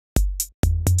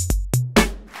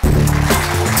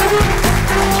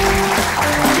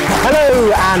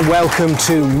And welcome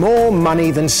to More Money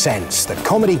Than Sense, the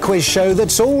comedy quiz show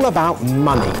that's all about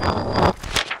money.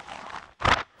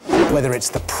 Whether it's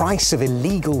the price of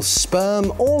illegal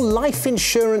sperm or life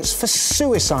insurance for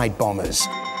suicide bombers.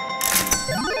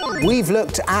 We've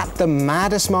looked at the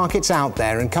maddest markets out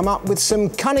there and come up with some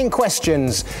cunning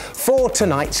questions for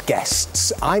tonight's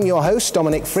guests. I'm your host,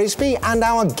 Dominic Frisby, and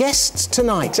our guests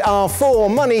tonight are four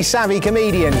money-savvy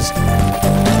comedians.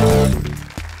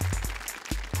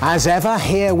 As ever,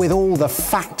 here with all the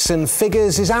facts and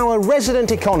figures is our resident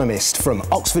economist from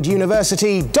Oxford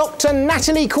University, Dr.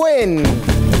 Natalie Quinn.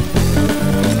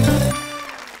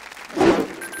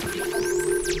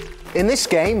 In this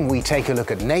game, we take a look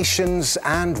at nations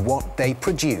and what they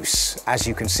produce. As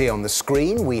you can see on the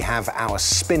screen, we have our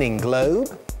spinning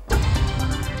globe.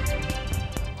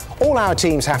 All our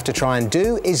teams have to try and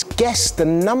do is guess the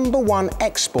 #1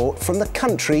 export from the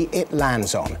country it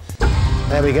lands on.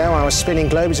 There we go, our spinning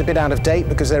globe is a bit out of date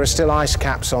because there are still ice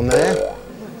caps on there.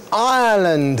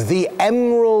 Ireland, the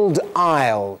Emerald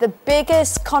Isle. The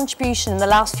biggest contribution in the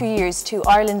last few years to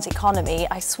Ireland's economy,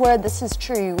 I swear this is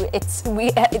true,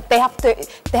 they have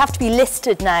to be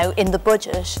listed now in the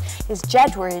budget, is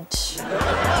Jedward.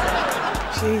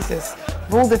 Jesus,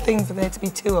 of all the things for there to be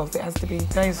two of, it has to be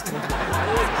those two.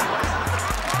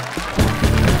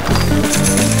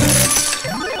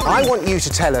 I want you to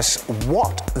tell us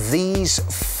what these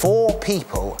four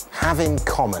people have in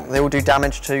common. They all do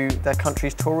damage to their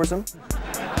country's tourism.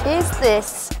 Is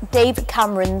this David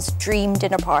Cameron's dream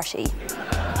dinner party?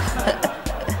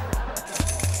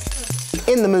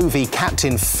 In the movie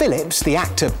Captain Phillips, the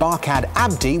actor Barkhad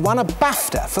Abdi won a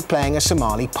BAFTA for playing a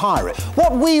Somali pirate.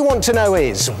 What we want to know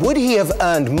is, would he have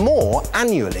earned more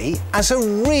annually as a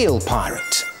real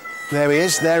pirate? There he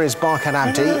is, there is Barkhad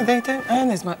Abdi. No, they don't earn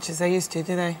as much as they used to,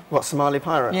 do they? What, Somali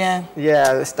pirates? Yeah.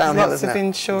 Yeah, it's downhill, lots isn't of it?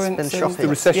 insurance. It's been and shocking. The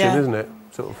recession, Yeah. isn't it?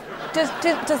 Sort of.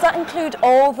 Does that include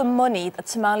all the money that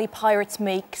Somali pirates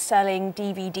make selling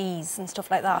DVDs and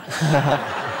stuff like that?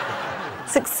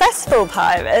 Successful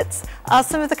pirates are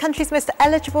some of the country's most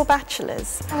eligible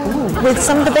bachelors, with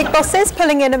some of the big bosses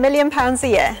pulling in £1 million a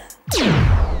year.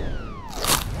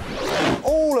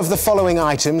 All of the following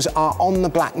items are on the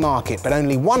black market, but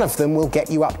only one of them will get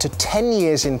you up to 10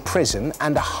 years in prison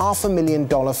and a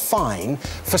 $500,000 fine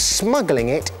for smuggling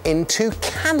it into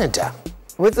Canada.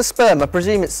 With the sperm, I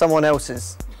presume it's someone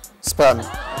else's sperm.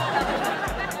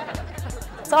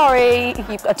 Sorry,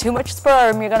 you've got too much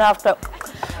sperm, you're going to have to...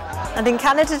 And in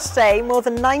Canada today, more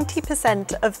than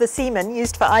 90% of the semen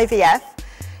used for IVF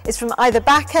is from either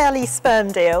back alley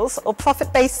sperm deals or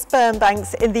profit-based sperm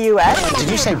banks in the US.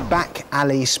 Did you say back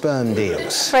alley sperm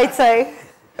deals? Afraid so.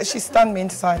 She stunned me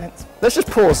into silence. Let's just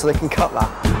pause so they can cut that.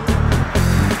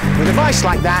 With advice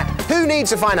like that, who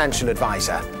needs a financial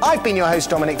advisor? I've been your host,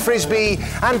 Dominic Frisby,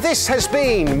 and this has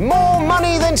been More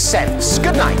Money Than Sense.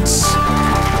 Good night.